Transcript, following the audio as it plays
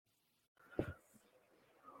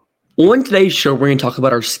On today's show, we're going to talk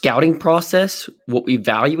about our scouting process, what we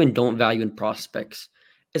value and don't value in prospects,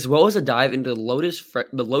 as well as a dive into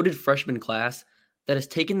the loaded freshman class that has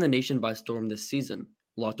taken the nation by storm this season.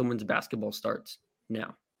 Locked On Women's Basketball starts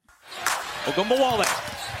now. Ogunbowale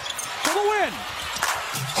for the win.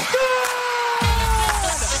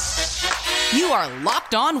 Good! You are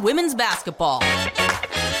Locked On Women's Basketball,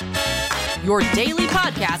 your daily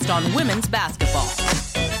podcast on women's basketball.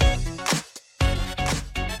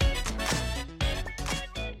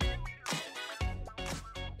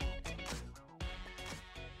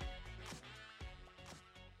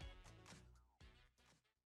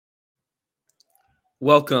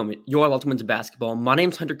 Welcome. You're Locked On Women's Basketball. My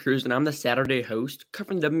name's Hunter Cruz, and I'm the Saturday host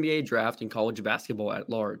covering the WNBA draft and college basketball at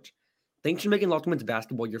large. Thanks for making Locked On Women's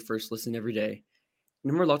Basketball your first listen every day.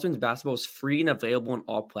 Remember, Locked On Women's Basketball is free and available on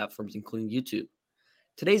all platforms, including YouTube.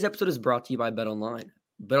 Today's episode is brought to you by BetOnline.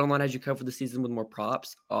 BetOnline has you covered the season with more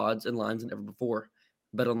props, odds, and lines than ever before.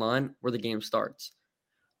 BetOnline, where the game starts.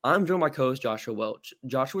 I'm joined by my co-host Joshua Welch.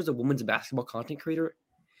 Joshua is a women's basketball content creator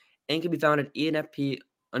and can be found at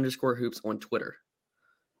ENFP_hoops on Twitter.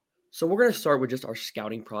 So we're going to start with just our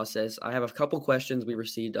scouting process. I have a couple questions we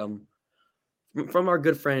received from our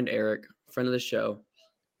good friend Eric, friend of the show.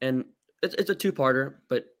 And it's a two-parter,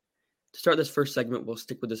 but to start this first segment, we'll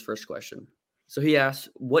stick with this first question. So he asks,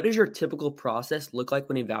 what does your typical process look like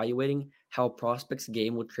when evaluating how a prospect's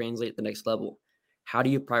game will translate at the next level? How do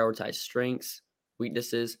you prioritize strengths,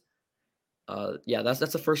 weaknesses? That's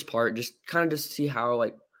the first part. Just kind of just see how,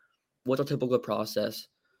 what's a typical process.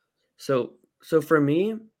 So for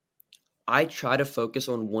me, I try to focus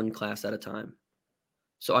on one class at a time.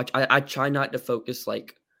 So I try not to focus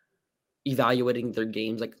evaluating their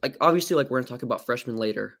games. Obviously we're gonna talk about freshmen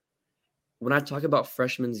later. When I talk about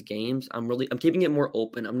freshmen's games, I'm keeping it more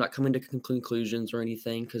open. I'm not coming to conclusions or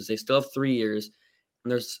anything because they still have 3 years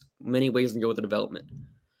and there's many ways to go with the development.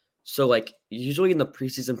 So usually in the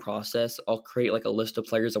preseason process, I'll create a list of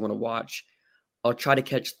players I want to watch. I'll try to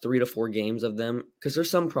catch 3 to 4 games of them because there's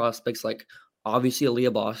some prospects obviously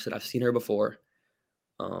Aaliyah Boston. I've seen her before.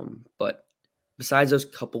 But besides those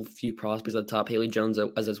few prospects at the top, Haley Jones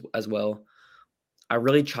as well, I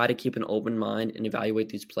really try to keep an open mind and evaluate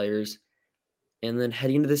these players. And then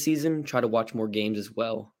heading into the season, try to watch more games as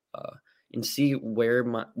well and see where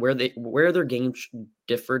their games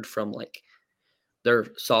differed from their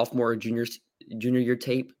sophomore or junior year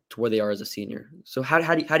tape to where they are as a senior. So how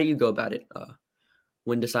do you go about it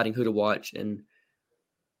when deciding who to watch and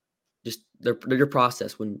just your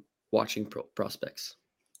process when watching prospects?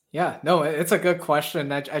 Yeah, no, it's a good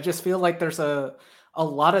question. I just feel like there's a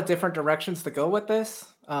lot of different directions to go with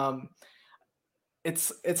this.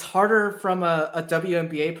 It's harder from a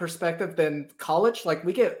WNBA perspective than college.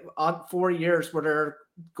 We get on 4 years where they're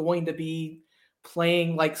going to be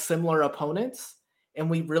playing similar opponents, and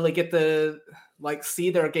we really get to see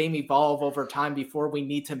their game evolve over time before we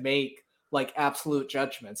need to make absolute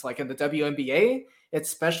judgments. In the WNBA,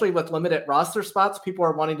 especially with limited roster spots, people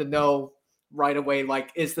are wanting to know right away,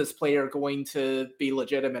 is this player going to be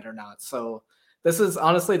legitimate or not? So this is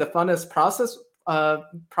honestly the funnest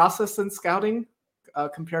process in scouting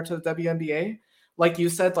compared to the WNBA. Like you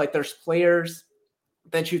said, there's players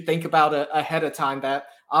that you think about ahead of time that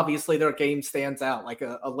obviously their game stands out, like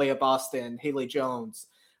Aaliyah Boston, Haley Jones,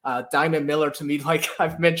 Diamond Miller. To me,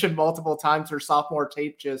 I've mentioned multiple times, her sophomore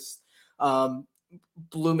tape just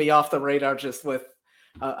blew me off the radar just with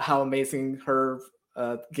how amazing her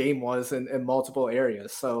game was in multiple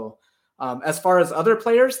areas. So as far as other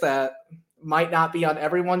players that might not be on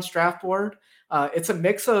everyone's draft board, it's a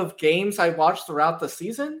mix of games I watched throughout the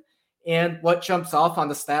season and what jumps off on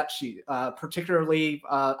the stat sheet. Particularly,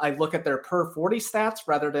 I look at their per 40 stats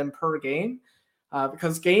rather than per game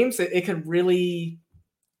because games, it can really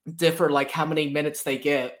differ how many minutes they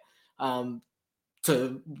get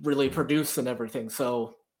to really produce and everything.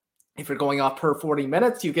 So if you're going off per 40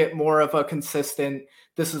 minutes, you get more of a consistent,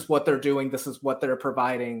 this is what they're doing, this is what they're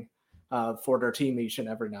providing for their team each and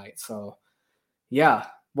every night. So yeah.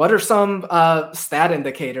 What are some stat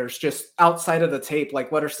indicators just outside of the tape?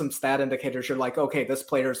 What are some stat indicators you're okay, this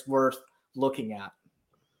player's worth looking at?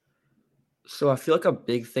 So I feel a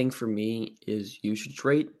big thing for me is usage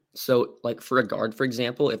rate. So for a guard, for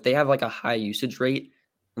example, if they have a high usage rate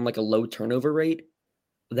and a low turnover rate,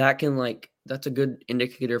 that can that's a good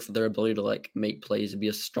indicator for their ability to make plays and be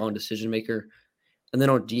a strong decision maker. And then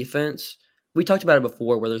on defense, we talked about it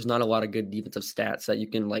before where there's not a lot of good defensive stats that you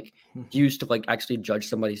can use to actually judge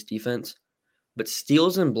somebody's defense. But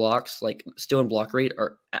steals and blocks, steal and block rate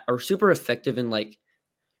are super effective in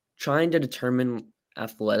trying to determine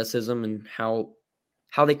athleticism and how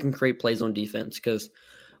they can create plays on defense. Because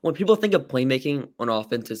when people think of playmaking on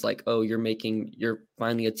offense, it's like, oh, you're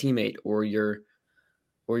finding a teammate, or you're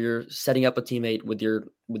setting up a teammate with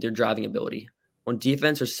your driving ability. On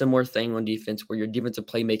defense, there's a similar thing on defense where your defensive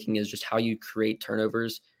playmaking is just how you create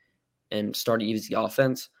turnovers and start to ease the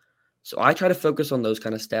offense. So I try to focus on those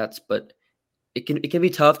kind of stats, but it can be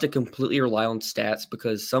tough to completely rely on stats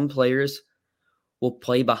because some players will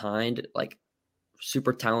play behind like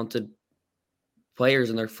super talented players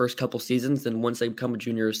in their first couple seasons. Then once they become a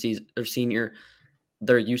junior or senior,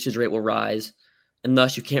 their usage rate will rise. And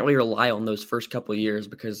thus you can't really rely on those first couple of years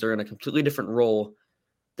because they're in a completely different role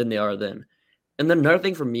than they are then. And then another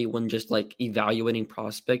thing for me when just like evaluating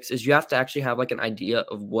prospects is you have to actually have like an idea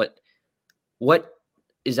of what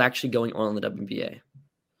is actually going on in the WNBA.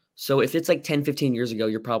 So if it's like 10, 15 years ago,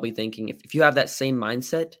 you're probably thinking if you have that same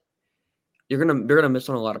mindset, you're gonna miss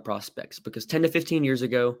on a lot of prospects because 10 to 15 years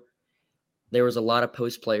ago, there was a lot of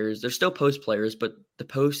post players. There's still post players, but the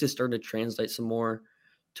post is starting to translate some more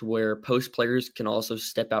to where post players can also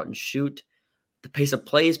step out and shoot. The pace of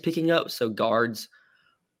play is picking up, so guards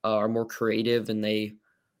are more creative and they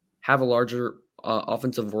have a larger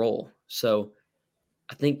offensive role. So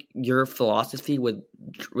I think your philosophy with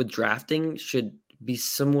drafting should be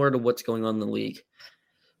similar to what's going on in the league.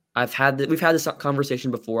 We've had this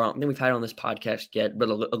conversation before. I don't think we've had it on this podcast yet, but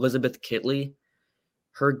Elizabeth Kitley,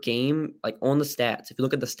 her game, like on the stats, if you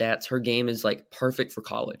look at the stats, her game is like perfect for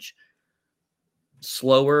college.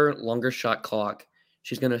 Slower, longer shot clock.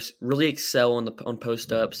 She's going to really excel on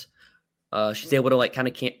post ups. She's able to like kind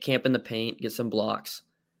of camp in the paint, get some blocks,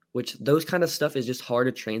 which those kind of stuff is just hard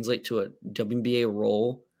to translate to a WNBA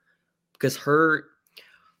role because her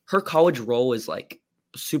college role is like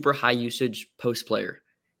super high usage post player.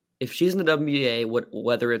 If she's in the WNBA,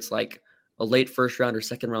 whether it's like a late first round or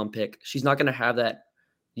second round pick, she's not going to have that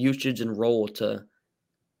usage and role to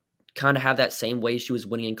kind of have that same way she was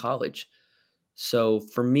winning in college. So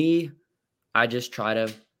for me, I just try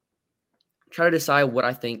to decide what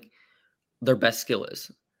I think their best skill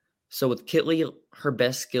is. So with Kitley, her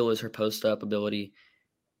best skill is her post-up ability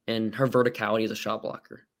and her verticality as a shot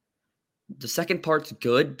blocker. The second part's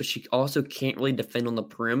good, but she also can't really defend on the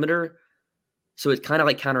perimeter. So it kind of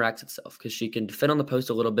like counteracts itself because she can defend on the post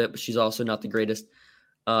a little bit, but she's also not the greatest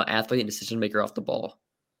athlete and decision maker off the ball.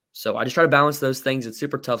 So I just try to balance those things. It's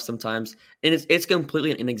super tough sometimes. And it's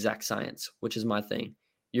completely an inexact science, which is my thing.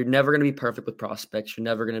 You're never going to be perfect with prospects. You're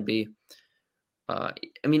never going to be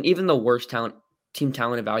even the worst team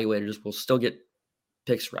talent evaluators will still get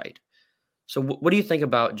picks right. So what do you think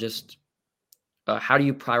about just how do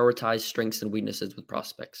you prioritize strengths and weaknesses with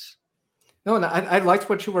prospects? No, and I liked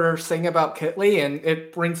what you were saying about Kitley, and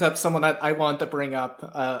it brings up someone that I want to bring up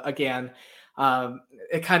again.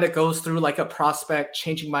 It kind of goes through like a prospect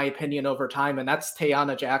changing my opinion over time, and that's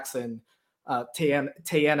Tayana Jackson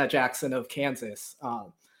of Kansas.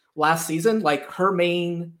 Last season, like her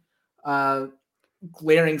main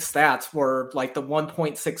glaring stats were like the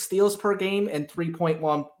 1.6 steals per game and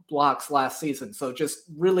 3.1 blocks last season. So just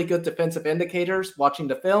really good defensive indicators. Watching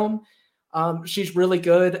the film, she's really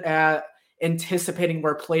good at anticipating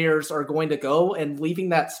where players are going to go and leaving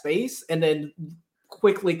that space and then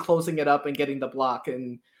quickly closing it up and getting the block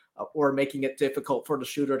and or making it difficult for the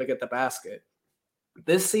shooter to get the basket.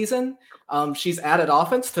 This season, she's added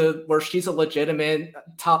offense to where she's a legitimate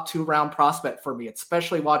top 2 round prospect for me,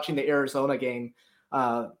 especially watching the Arizona game.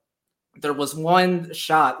 There was one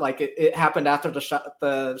shot, like it happened after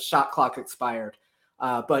the shot clock expired.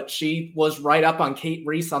 But she was right up on Kate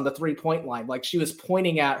Reese on the 3-point line. Like she was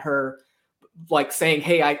pointing at her, like saying,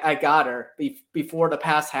 hey, I got her before the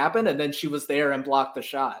pass happened. And then she was there and blocked the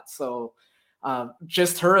shot. So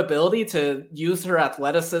just her ability to use her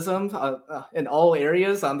athleticism in all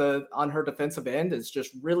areas on her defensive end is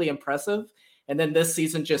just really impressive. And then this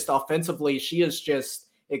season, just offensively, she has just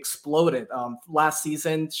exploded. Last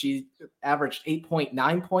season, she averaged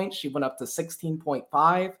 8.9 points. She went up to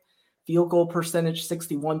 16.5. Field goal percentage,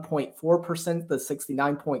 61.4% to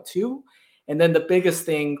 69.2. And then the biggest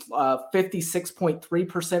thing,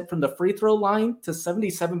 56.3% from the free throw line to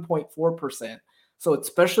 77.4%. So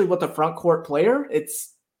especially with the front court player,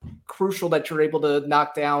 it's crucial that you're able to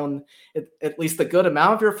knock down at least a good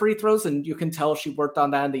amount of your free throws. And you can tell she worked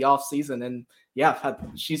on that in the offseason. And yeah,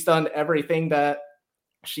 she's done everything that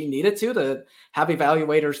she needed to have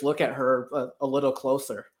evaluators look at her a little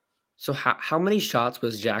closer. So how many shots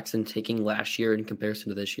was Jackson taking last year in comparison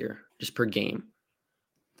to this year, just per game?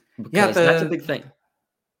 Because that's a big thing.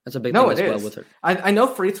 That's a big thing as well with her. I know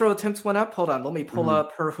free throw attempts went up. Hold on, let me pull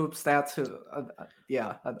up her hoop stats.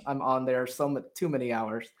 I'm on there too many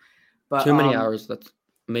hours. But too many hours. That's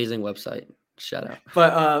amazing website. Shout out.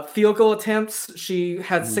 But field goal attempts, she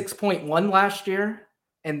had 6.1 last year.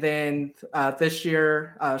 And then this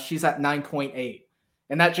year, she's at 9.8.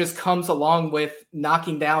 And that just comes along with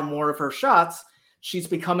knocking down more of her shots. She's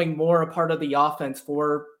becoming more a part of the offense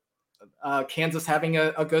for Kansas having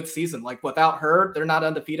a good season. Like without her, they're not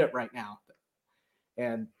undefeated right now.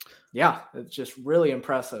 And yeah, it's just really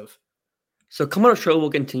impressive. So coming on the show,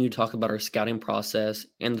 we'll continue to talk about our scouting process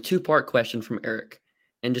and the two-part question from Eric,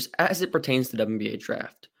 and just as it pertains to the WNBA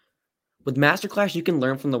draft. With Masterclass, you can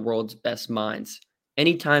learn from the world's best minds.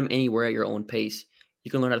 Anytime, anywhere at your own pace.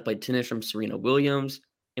 You can learn how to play tennis from Serena Williams,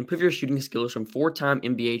 improve your shooting skills from four-time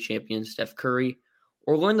NBA champion Steph Curry,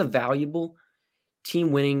 or learn the valuable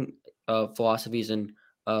team-winning philosophies and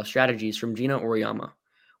strategies from Gina Oriyama.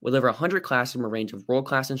 With over 100 classes from a range of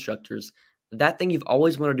world-class instructors, that thing you've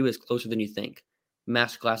always wanted to do is closer than you think.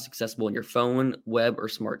 Masterclass is accessible on your phone, web, or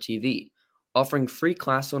smart TV, offering free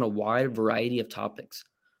classes on a wide variety of topics,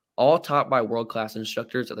 all taught by world-class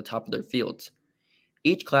instructors at the top of their fields.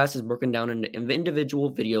 Each class is broken down into individual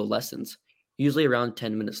video lessons, usually around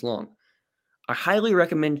 10 minutes long. I highly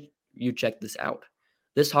recommend you check this out.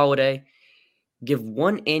 This holiday, give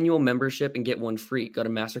one annual membership and get one free. Go to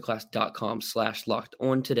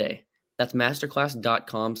masterclass.com/lockedon today. That's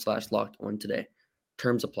masterclass.com/lockedon today.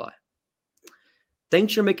 Terms apply.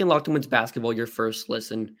 Thanks for making Locked On Women's Basketball your first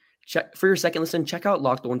listen. For your second listen, check out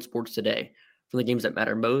Locked On Sports Today. From the games that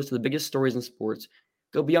matter most to the biggest stories in sports,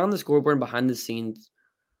 go beyond the scoreboard and behind the scenes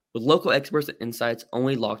with local experts and insights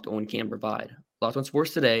only Locked On can provide. Locked On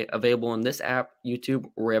Sports Today, available on this app, YouTube,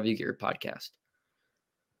 or wherever you get your podcast.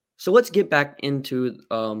 So let's get back into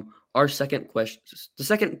our second question, the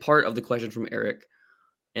second part of the question from Eric.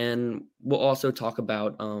 And we'll also talk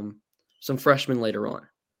about some freshmen later on.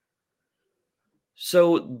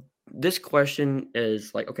 So this question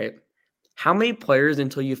is like, okay, how many players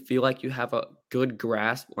until you feel like you have a good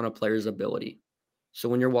grasp on a player's ability? So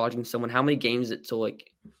when you're watching someone, how many games until like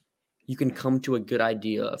you can come to a good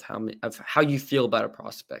idea of how you feel about a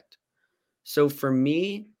prospect? So for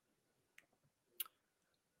me,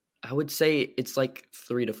 I would say it's like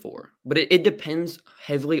 3 to 4, but it depends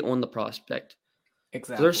heavily on the prospect.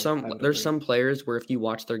 Exactly. So there's some players where if you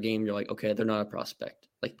watch their game, you're like, okay, they're not a prospect.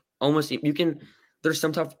 Like almost you can. There's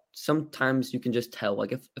sometimes you can just tell.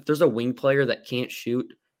 Like if there's a wing player that can't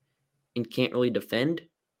shoot and can't really defend,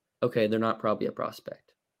 okay, they're not probably a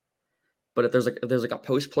prospect. But if there's a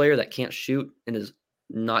post player that can't shoot and is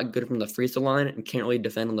not good from the free throw line and can't really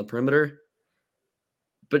defend on the perimeter,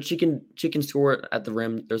 but she can score at the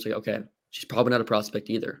rim, there's like, okay, she's probably not a prospect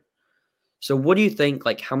either. So what do you think,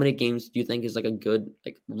 like how many games do you think is like a good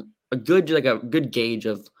gauge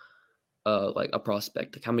of like a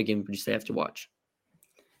prospect? Like how many games would you say I have to watch?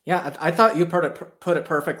 Yeah, I thought you put it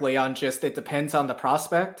perfectly on just it depends on the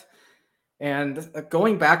prospect. And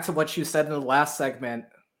going back to what you said in the last segment,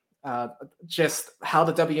 just how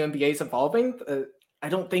the WNBA is evolving, I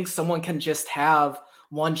don't think someone can just have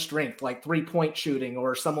one strength like 3-point shooting,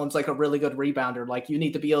 or someone's like a really good rebounder. Like you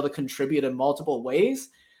need to be able to contribute in multiple ways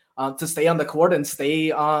to stay on the court and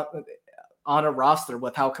stay on a roster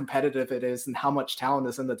with how competitive it is and how much talent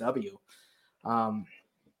is in the W.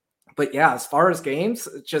 But yeah, as far as games,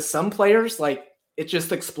 just some players, like it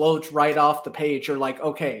just explodes right off the page. You're like,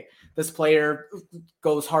 okay, this player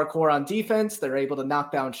goes hardcore on defense. They're able to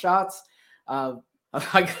knock down shots. I'm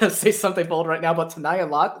going to say something bold right now, but Tanaya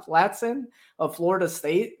Latson of Florida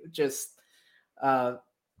State, just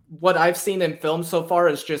what I've seen in film so far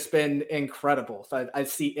has just been incredible. I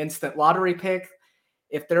see instant lottery pick.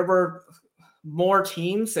 If there were more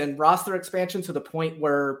teams and roster expansion to the point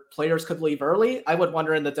where players could leave early, I would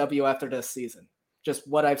wonder in the W after this season. Just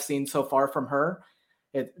what I've seen so far from her,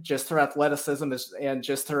 just her athleticism and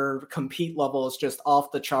just her compete level is just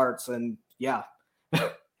off the charts. And yeah.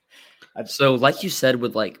 So like you said,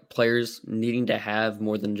 with like players needing to have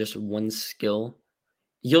more than just one skill,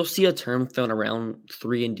 you'll see a term thrown around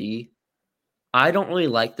 3-and-D. I don't really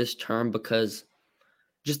like this term because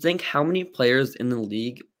just think how many players in the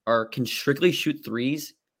league can strictly shoot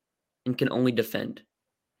threes and can only defend.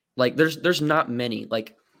 Like there's not many.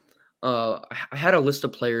 Like I had a list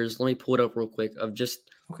of players. Let me pull it up real quick of just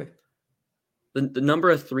okay. The number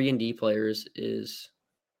of 3-and-D players is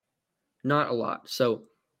not a lot. So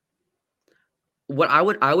what I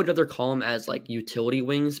would rather call them as like utility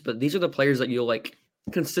wings, but these are the players that you'll like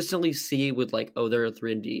consistently see with like, oh, they're a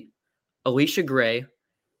 3-and-D. Alicia Gray.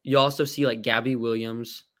 You also see like Gabby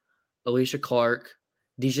Williams, Alicia Clark,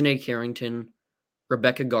 Dejanay Carrington,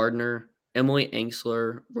 Rebecca Gardner, Emily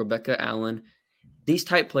Angsler, Rebecca Allen. These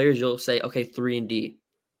type players, you'll say, okay, 3-and-D.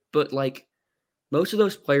 But like most of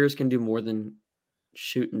those players can do more than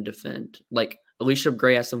shoot and defend. Like Alicia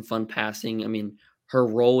Gray has some fun passing. I mean, her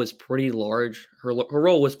role is pretty large. Her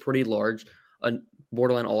role was pretty large, a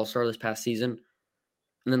borderline all-star this past season.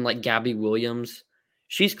 And then like Gabby Williams,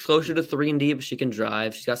 she's closer to 3 and D, but she can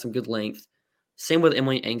drive. She's got some good length. Same with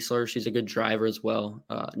Emily Angsler. She's a good driver as well.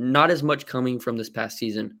 Not as much coming from this past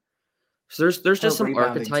season. So there's just some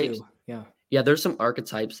archetypes. Too. Yeah. Yeah, there's some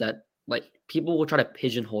archetypes that like people will try to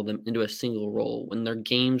pigeonhole them into a single role when their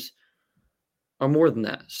games are more than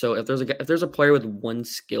that. So if there's a player with one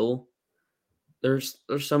skill, there's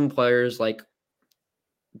some players like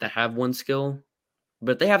that have one skill,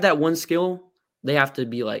 but if they have that one skill, they have to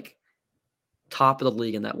be like top of the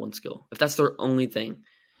league in that one skill. If that's their only thing.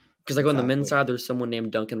 Because like on the men's side, there's someone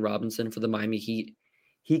named Duncan Robinson for the Miami Heat.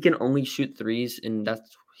 He can only shoot threes, and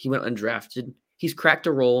he went undrafted. He's cracked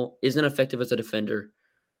a role, isn't effective as a defender,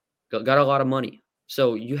 got a lot of money.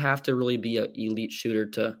 So you have to really be an elite shooter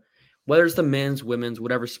to, whether it's the men's, women's,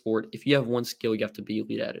 whatever sport, if you have one skill, you have to be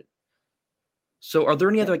elite at it. So are there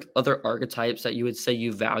any other archetypes that you would say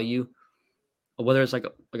you value? Whether it's like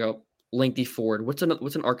a lengthy forward, what's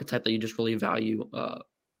an archetype that you just really value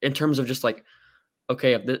in terms of just like,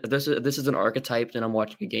 okay, if this is an archetype, then I'm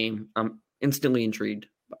watching a game, I'm instantly intrigued.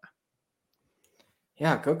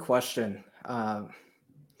 Yeah, good question.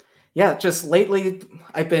 Just lately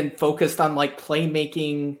I've been focused on like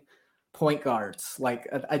playmaking point guards. Like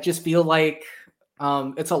I just feel like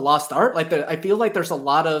it's a lost art. Like I feel like there's a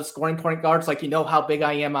lot of scoring point guards. Like, how big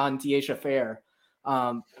I am on Deasia Fair.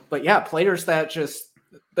 But yeah, players that just,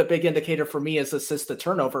 the big indicator for me is assist to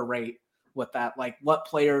turnover rate with that. Like what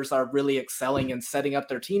players are really excelling and setting up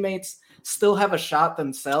their teammates, still have a shot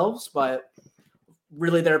themselves, but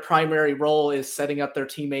really their primary role is setting up their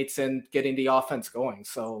teammates and getting the offense going.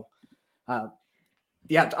 So on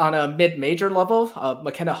a mid-major level,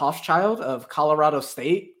 McKenna Hofschild of Colorado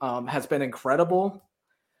State has been incredible.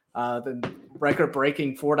 The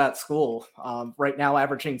record-breaking for that school. Right now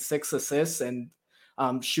averaging 6 assists and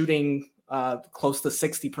shooting close to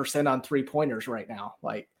 60% on three-pointers right now.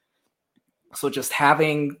 So just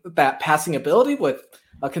having that passing ability with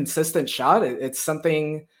a consistent shot, it's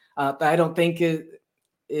something that I don't think it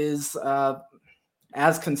is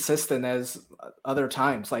as consistent as other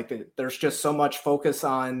times. Like there's just so much focus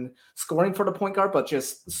on scoring for the point guard, but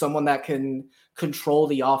just someone that can control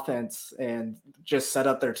the offense and just set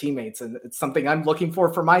up their teammates. And it's something I'm looking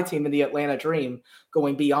for my team in the Atlanta Dream,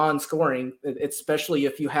 going beyond scoring, especially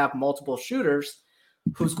if you have multiple shooters,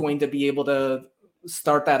 who's going to be able to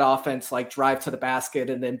start that offense, like drive to the basket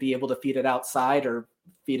and then be able to feed it outside or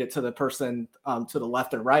feed it to the person to the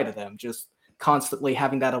left or right of them. Just constantly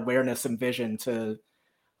having that awareness and vision to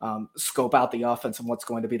scope out the offense and what's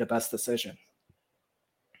going to be the best decision.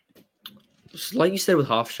 Like you said with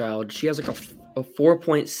Hofschild, she has like a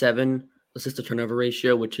 4.7 assist to turnover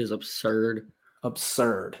ratio, which is absurd.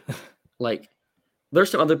 Like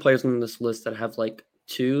there's some other players on this list that have like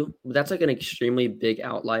 2, but that's like an extremely big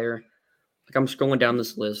outlier. Like I'm scrolling down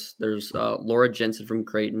this list. There's Laura Jensen from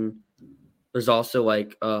Creighton. There's also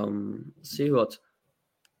like let's see who else.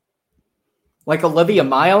 Like Olivia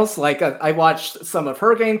Miles, like I watched some of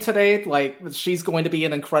her game today. Like she's going to be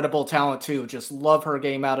an incredible talent too. Just love her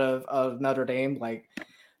game out of Notre Dame. Like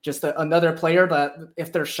just another player that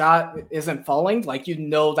if their shot isn't falling, like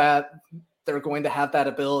that they're going to have that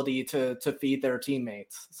ability to feed their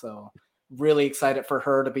teammates. So really excited for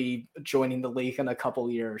her to be joining the league in a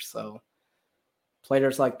couple years. So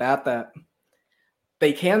players like that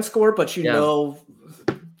they can score, but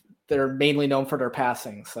they're mainly known for their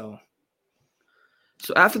passing. So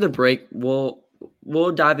after the break, we'll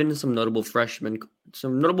dive into some notable freshmen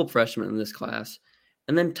in this class,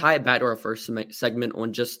 and then tie it back to our first segment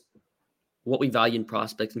on just what we value in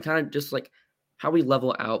prospects and kind of just like how we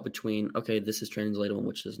level out between, okay, this is translatable and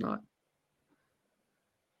which is not.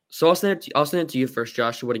 So I'll send it to you first,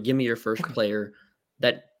 Joshua, to give me your first player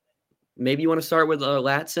that maybe you want to start with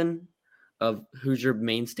Latson, of who's your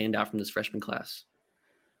main standout from this freshman class.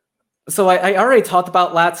 So I already talked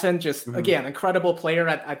about Latson, just again, incredible player.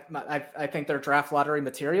 I think they're draft lottery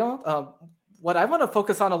material. What I want to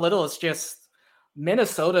focus on a little is just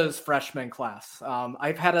Minnesota's freshman class.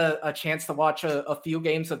 I've had a chance to watch a few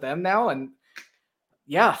games of them now. And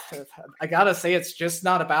yeah, I got to say, it's just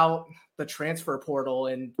not about the transfer portal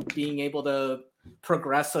and being able to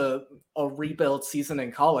progress a rebuild season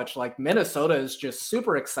in college. Like Minnesota is just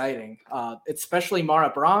super exciting, especially Mara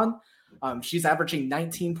Braun. She's averaging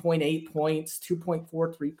 19.8 points, 2.4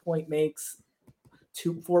 3-point makes,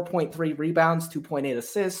 4.3 rebounds, 2.8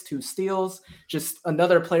 assists, 2 steals. Just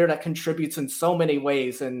another player that contributes in so many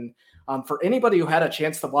ways. And For anybody who had a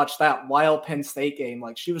chance to watch that wild Penn State game,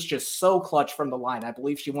 like she was just so clutch from the line. I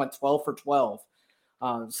believe she went 12 for 12.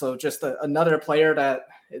 So just another player that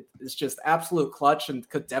is just absolute clutch and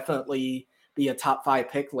could definitely be a top 5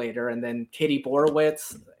 pick later. And then Katie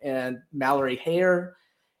Borowitz and Mallory Hare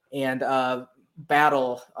and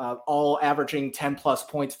Battle, all averaging 10 plus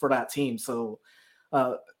points for that team. So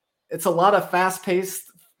it's a lot of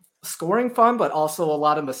fast-paced scoring fun, but also a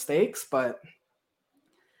lot of mistakes. But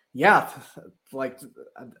yeah, like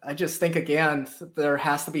I just think, again, there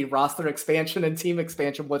has to be roster expansion and team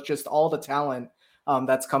expansion with just all the talent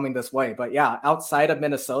that's coming this way. But yeah, outside of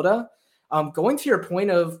Minnesota, going to your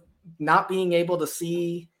point of not being able to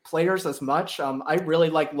see players as much, I really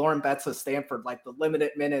like Lauren Betts of Stanford. Like the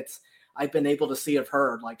limited minutes I've been able to see of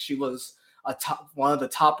her, like she was one of the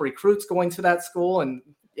top recruits going to that school. And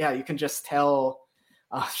yeah, you can just tell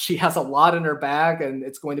she has a lot in her bag, and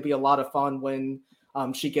it's going to be a lot of fun when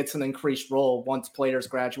she gets an increased role once players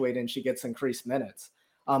graduate and she gets increased minutes.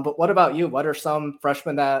 But what about you? What are some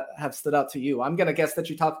freshmen that have stood out to you? I'm going to guess that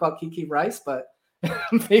you talked about Kiki Rice, but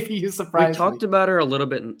maybe you surprised me. We talked about her a little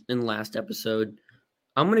bit in last episode.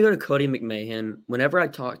 I'm going to go to Cody McMahon. Whenever I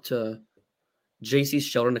talked to JC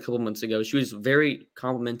Sheldon a couple months ago, she was very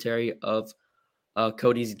complimentary of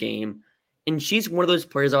Cody's game. And she's one of those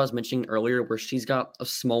players I was mentioning earlier where she's got a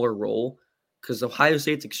smaller role because Ohio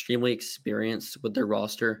State's extremely experienced with their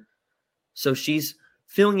roster. So she's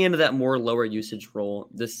filling into that more lower usage role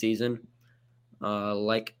this season.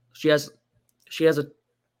 Like she's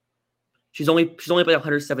only played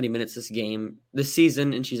 170 minutes this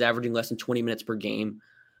season, and she's averaging less than 20 minutes per game.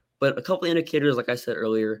 But a couple of indicators, like I said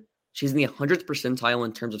earlier, she's in the 100th percentile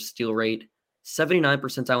in terms of steal rate, 79th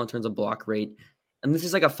percentile in terms of block rate. And this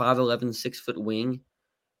is like a 5'11", 6-foot wing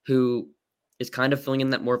who is kind of filling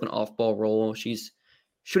in that more of an off-ball role. She's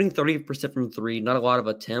shooting 30% from three, not a lot of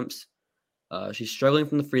attempts. She's struggling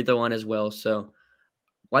from the free throw line as well. So,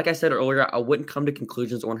 like I said earlier, I wouldn't come to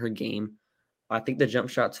conclusions on her game. I think the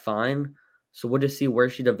jump shot's fine. So we'll just see where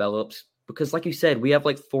she develops. Because like you said, we have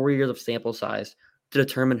like 4 years of sample size to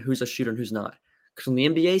determine who's a shooter and who's not. Because on the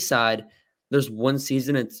NBA side, there's one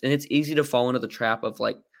season, and it's easy to fall into the trap of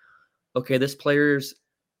like, okay, this player's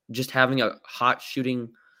just having a hot shooting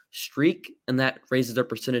streak, and that raises their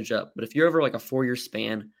percentage up. But if you're over like a 4-year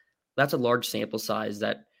span, that's a large sample size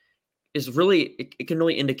that is really, it can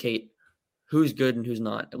really indicate who's good and who's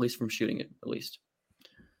not, at least from shooting it, at least.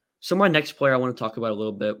 So my next player I want to talk about a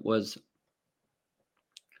little bit was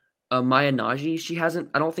Maya Nagy. I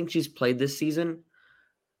don't think she's played this season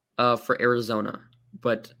for Arizona,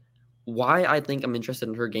 but why I think I'm interested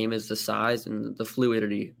in her game is the size and the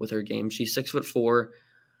fluidity with her game. She's 6'4".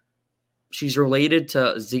 She's related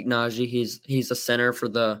to Zeke Nagy. He's a center for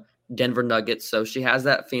the Denver Nuggets, so she has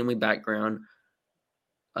that family background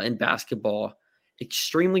in basketball.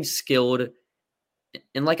 Extremely skilled,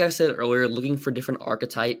 and like I said earlier, looking for different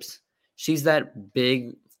archetypes. She's that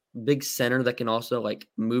big center that can also like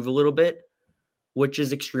move a little bit, which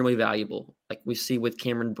is extremely valuable. Like we see with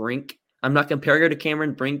Cameron Brink. I'm not comparing her to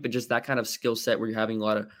Cameron Brink, but just that kind of skill set where you're having a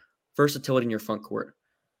lot of versatility in your front court.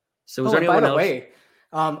 So is there anyone else? Way,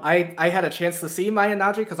 I had a chance to see Maya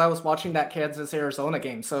Nagy because I was watching that Kansas-Arizona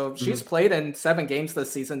game. So she's played in 7 games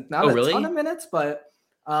this season. Not a ton of minutes, but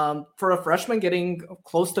for a freshman, getting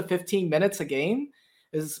close to 15 minutes a game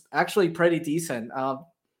is actually pretty decent.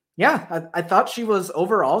 I thought she was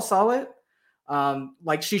overall solid.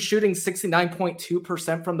 Like she's shooting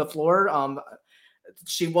 69.2% from the floor.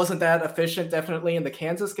 She wasn't that efficient definitely in the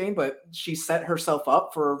Kansas game, but she set herself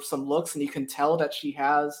up for some looks, and you can tell that she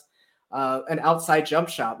has an outside jump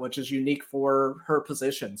shot, which is unique for her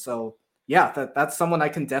position. So yeah, that's someone I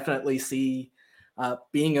can definitely see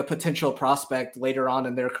being a potential prospect later on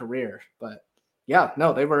in their career. But yeah,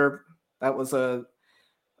 no, that was a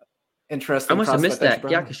interesting. I must have missed that.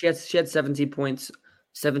 Yeah, because she had 17 points,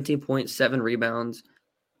 17.7 rebounds,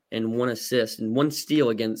 and 1 assist and 1 steal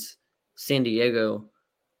against San Diego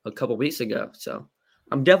a couple weeks ago. So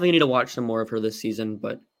I'm definitely need to watch some more of her this season,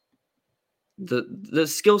 but the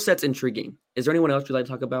skill set's intriguing. Is there anyone else you'd like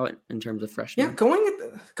to talk about in terms of freshmen? Yeah,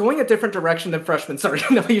 going a different direction than freshmen. Sorry,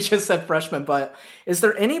 I know you just said freshman, but is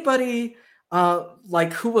there anybody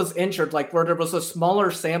like who was injured, like where there was a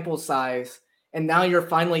smaller sample size and now you're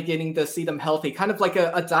finally getting to see them healthy, kind of like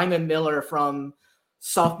a Diamond Miller from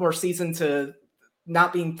sophomore season to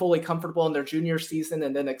not being fully comfortable in their junior season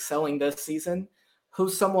and then excelling this season?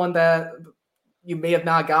 Who's someone that you may have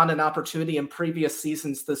not gotten an opportunity in previous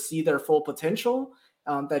seasons to see their full potential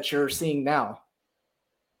that you're seeing now?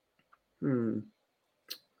 And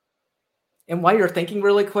while you're thinking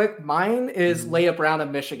really quick, mine is Leah Brown of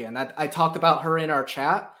Michigan. I talked about her in our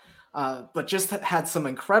chat. but just had some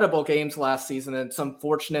incredible games last season. And it's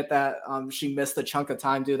unfortunate that she missed a chunk of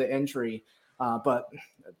time due to injury. But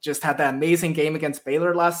just had that amazing game against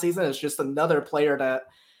Baylor last season. It's just another player that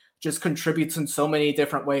just contributes in so many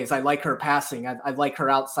different ways. I like her passing. I like her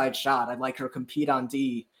outside shot. I like her compete on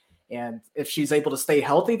D. And if she's able to stay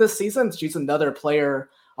healthy this season, she's another player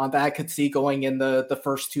that I could see going in the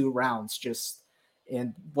first 2 rounds, just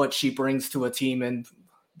in what she brings to a team and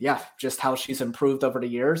just how she's improved over the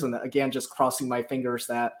years. And again, just crossing my fingers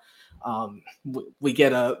that we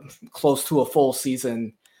get a close to a full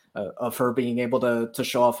season of her being able to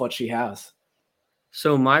show off what she has.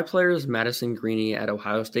 So my player is Madison Greene at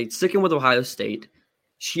Ohio State. Sticking with Ohio State,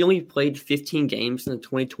 she only played 15 games in the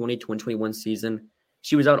 2020-2021 season.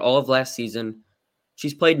 She was out all of last season.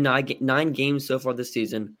 She's played 9 games so far this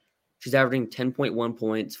season. She's averaging 10.1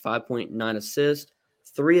 points, 5.9 assists,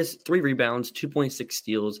 3 rebounds, 2.6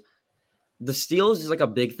 steals. The steals is like a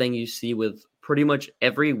big thing you see with pretty much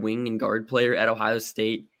every wing and guard player at Ohio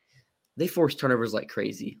State. They force turnovers like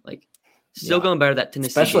crazy. Like, still going better that Tennessee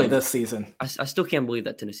especially game. This season. I still can't believe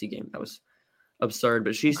that Tennessee game. That was absurd.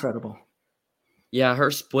 But she's incredible. Yeah, her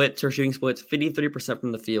shooting splits, 53%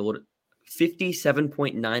 from the field,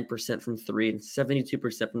 57.9% from 3, and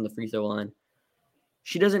 72% from the free throw line.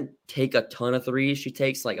 She doesn't take a ton of threes. She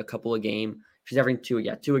takes like a couple a game. She's averaging 2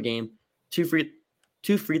 a game, 2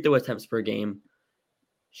 free throw attempts per game.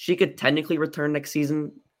 She could technically return next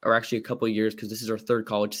season, or actually a couple of years, because this is her 3rd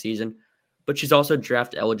college season. But she's also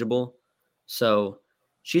draft eligible. So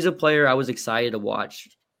she's a player I was excited to watch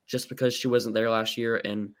just because she wasn't there last year.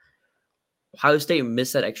 And Ohio State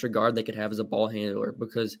missed that extra guard they could have as a ball handler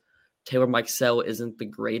because Taylor Mikesell isn't the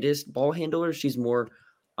greatest ball handler. She's more,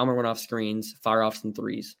 I'm going to run off screens, fire off some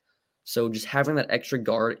threes. So just having that extra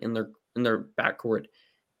guard in their backcourt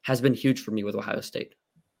has been huge for me with Ohio State.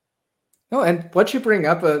 Oh, and what you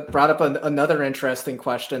brought up another interesting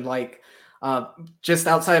question, like just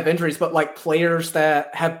outside of injuries, but like players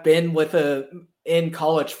that have been in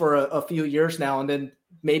college for a few years now, and then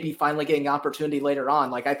maybe finally getting opportunity later on.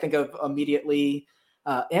 Like I think of immediately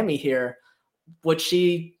Emmy here. Would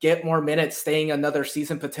she get more minutes staying another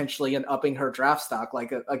season potentially and upping her draft stock?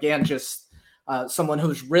 Like again, just someone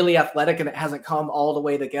who's really athletic and it hasn't come all the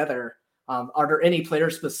way together. Are there any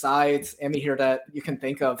players besides Emmy here that you can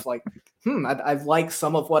think of like, I like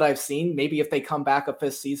some of what I've seen. Maybe if they come back a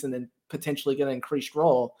 5th season and potentially get an increased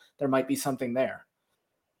role, there might be something there.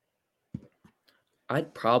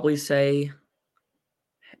 I'd probably say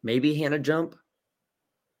maybe Hannah Jump.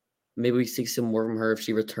 Maybe we see some more from her if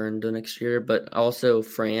she returned the next year, but also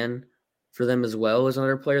Fran for them as well is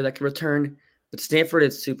another player that could return. But Stanford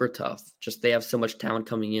is super tough. Just they have so much talent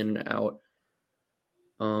coming in and out.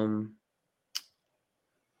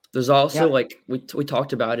 There's also like we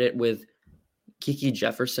talked about it with Kiki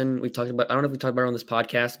Jefferson. I don't know if we talked about her on this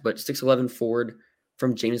podcast, but 6'11" forward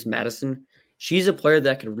from James Madison. She's a player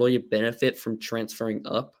that could really benefit from transferring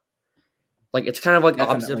up. Like it's kind of like the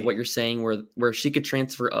opposite of what you're saying, where she could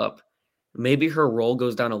transfer up. Maybe her role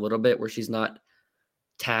goes down a little bit where she's not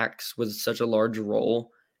taxed with such a large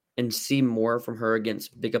role, and see more from her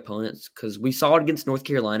against big opponents. Because we saw it against North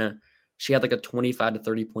Carolina. She had like a 25 to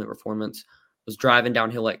 30 point performance, was driving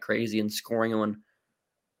downhill like crazy and scoring on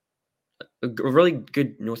a really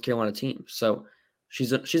good North Carolina team. So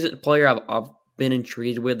she's a player I've been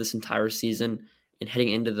intrigued with this entire season and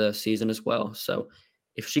heading into the season as well. So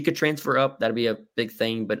if she could transfer up, that'd be a big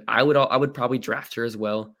thing. But I would probably draft her as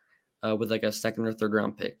well with like a 2nd or 3rd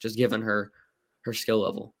round pick, just given her skill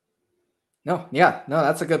level. No,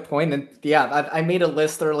 that's a good point. And I made a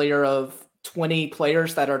list earlier of 20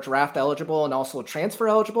 players that are draft eligible and also transfer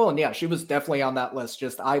eligible. And she was definitely on that list,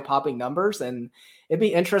 just eye-popping numbers. And it'd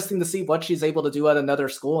be interesting to see what she's able to do at another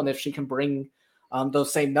school and if she can bring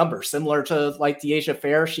those same numbers. Similar to like Deasia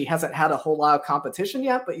Fair, she hasn't had a whole lot of competition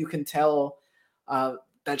yet, but you can tell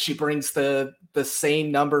that she brings the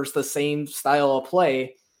same numbers, the same style of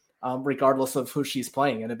play, regardless of who she's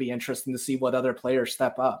playing. And it'd be interesting to see what other players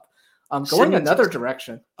step up. Going another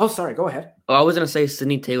direction. Oh, sorry. Go ahead. Oh, I was going to say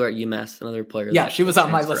Sydney Taylor at UMass, another player. Yeah, she was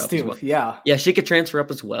on my list too. Well. Yeah. Yeah, she could transfer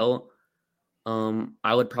up as well.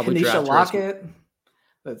 I would probably Kenesha draft Lockett.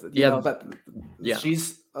 Yeah.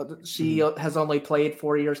 She has only played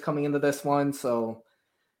 4 years coming into this one. So,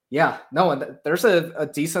 and there's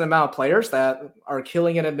a decent amount of players that are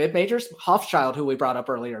killing it in mid-majors. Hoffschild, who we brought up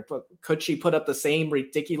earlier, but could she put up the same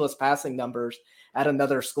ridiculous passing numbers at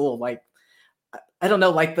another school? Like, I don't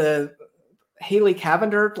know, like the Haley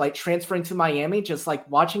Cavender, like transferring to Miami, just like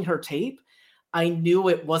watching her tape, I knew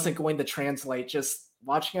it wasn't going to translate. Just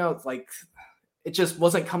watching out, like it just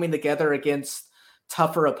wasn't coming together against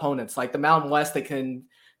tougher opponents. Like the Mountain West, they can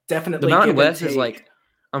definitely The Mountain give and West is take. like,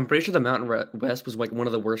 I'm pretty sure the Mountain West was like one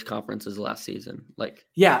of the worst conferences last season. Like,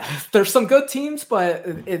 Yeah, there's some good teams, but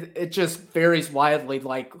it just varies wildly,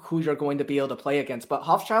 like who you're going to be able to play against. But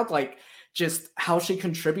Hofschild, like just how she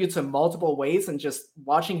contributes in multiple ways, and just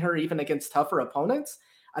watching her even against tougher opponents,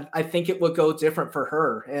 I think it would go different for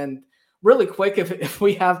her. And really quick, if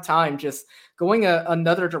we have time, just going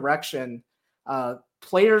another direction,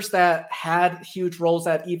 players that had huge roles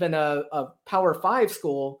at even a Power 5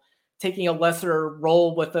 school, taking a lesser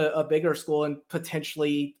role with a bigger school and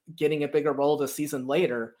potentially getting a bigger role the season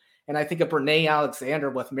later. And I think of Brene Alexander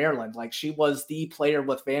with Maryland, like she was the player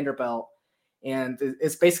with Vanderbilt and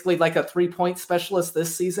is basically like a 3-point specialist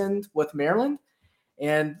this season with Maryland.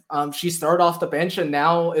 And she started off the bench and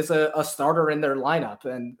now is a starter in their lineup,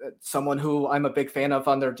 and someone who I'm a big fan of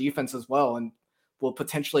on their defense as well, and will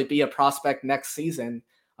potentially be a prospect next season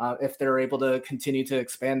if they're able to continue to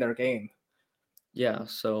expand their game. yeah.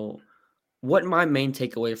 So what my main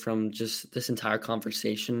takeaway from just this entire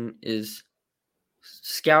conversation is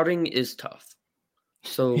scouting is tough.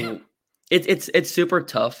 So it's super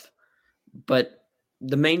tough, but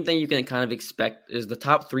the main thing you can kind of expect is the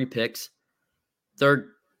top 3 picks. They're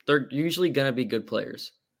usually gonna be good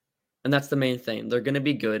players, and that's the main thing. They're gonna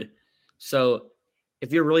be good. So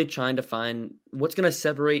if you're really trying to find what's gonna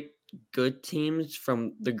separate good teams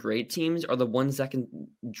from the great teams, are the ones that can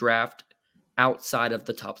draft outside of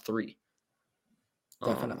the top 3.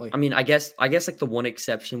 Definitely. I mean, I guess like the one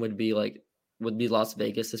exception would be Las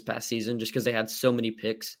Vegas this past season, just because they had so many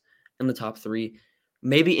picks in the top 3.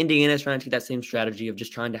 Maybe Indiana's trying to take that same strategy of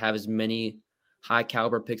just trying to have as many high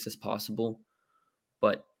caliber picks as possible.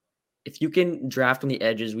 But if you can draft on the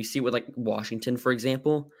edges, we see with like Washington, for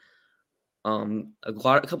example, a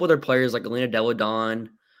couple of their players like Elena Delle Donne,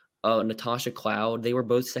 Natasha Cloud, they were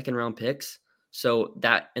both 2nd-round picks. So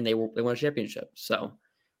they won a championship. So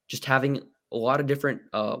just having a lot of different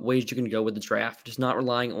ways you can go with the draft, just not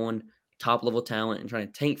relying on top level talent and trying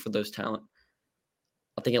to tank for those talent.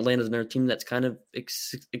 I think Atlanta's another team that's kind of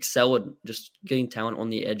excelled just getting talent on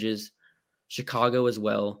the edges. Chicago as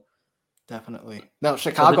well. Definitely. No,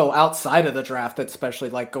 Chicago outside of the draft, especially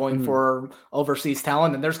like going for overseas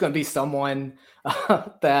talent, and there's going to be someone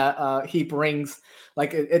that he brings,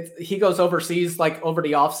 like he goes overseas like over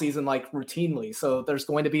the offseason like routinely. So there's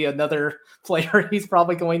going to be another player he's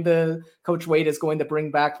probably Coach Wade is going to bring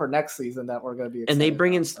back for next season that we're going to be excited and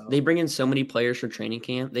they bring in so many players for training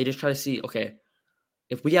camp. They just try to see, okay,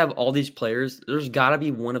 if we have all these players, there's got to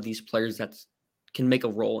be one of these players that can make a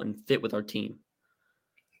role and fit with our team.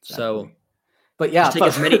 Exactly. So, but yeah,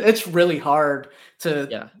 it's really hard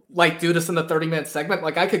to like do this in the 30-minute segment.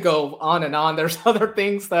 Like I could go on and on. There's other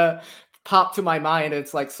things that pop to my mind.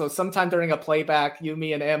 It's like, so sometime during a playback, you,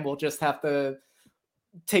 me, and Em will just have to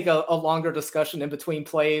take a longer discussion in between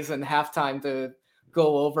plays and halftime to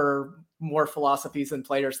go over more philosophies and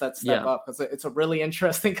players that step up, because it's a really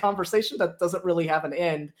interesting conversation that doesn't really have an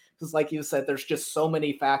end, because like you said, there's just so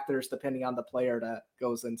many factors depending on the player that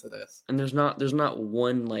goes into this. And there's not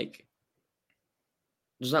one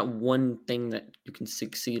thing that you can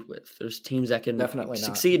succeed with. There's teams that can definitely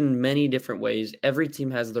succeed in many different ways. Every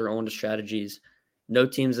team has their own strategies. No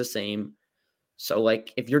team's the same. So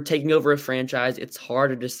like if you're taking over a franchise, it's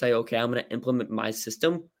harder to say, okay, I'm going to implement my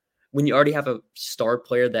system when you already have a star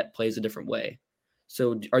player that plays a different way.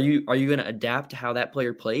 So are you going to adapt to how that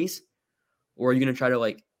player plays, or are you going to try to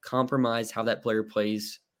like compromise how that player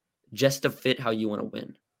plays just to fit how you want to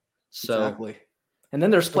win? So exactly. And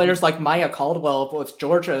then there's players like Maya Caldwell with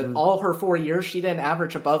Georgia. All her 4 years, she didn't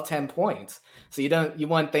average above 10 points. So you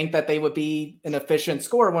wouldn't think that they would be an efficient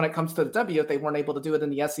scorer when it comes to the W if they weren't able to do it in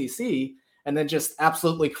the SEC, and then just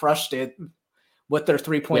absolutely crushed it with their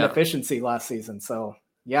 3-point efficiency last season. So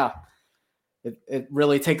yeah, it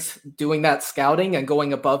really takes doing that scouting and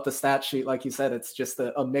going above the stat sheet. Like you said, it's just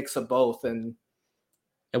a mix of both. And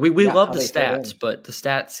we love the stats, but the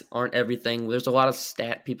stats aren't everything. There's a lot of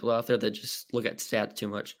stat people out there that just look at stats too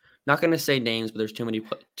much. Not going to say names, but there's too many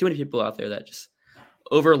people out there that just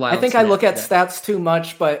overlap. I think I look at stats too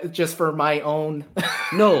much, but just for my own.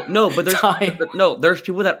 No, but there's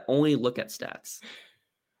people that only look at stats.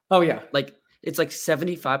 Oh yeah, like it's like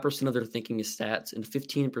 75% of their thinking is stats, and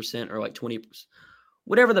 15% or like 20%,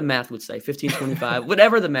 whatever the math would say, 15, 25,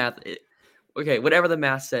 whatever the math. Whatever the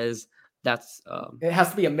math says. That's it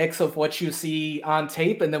has to be a mix of what you see on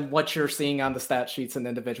tape and then what you're seeing on the stat sheets in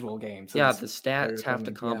individual games. Yeah, the stats have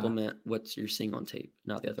to complement what you're seeing on tape,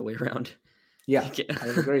 not the other way around. Yeah, I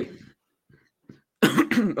agree.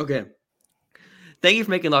 Okay. Thank you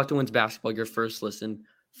for making Locked On Women's Basketball your first listen.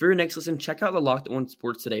 For your next listen, check out the Locked On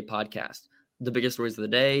Sports Today podcast. the biggest stories of the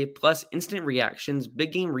day, plus instant reactions,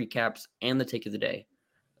 big game recaps, and the take of the day.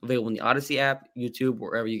 Available in the Odyssey app, YouTube,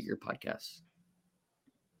 wherever you get your podcasts.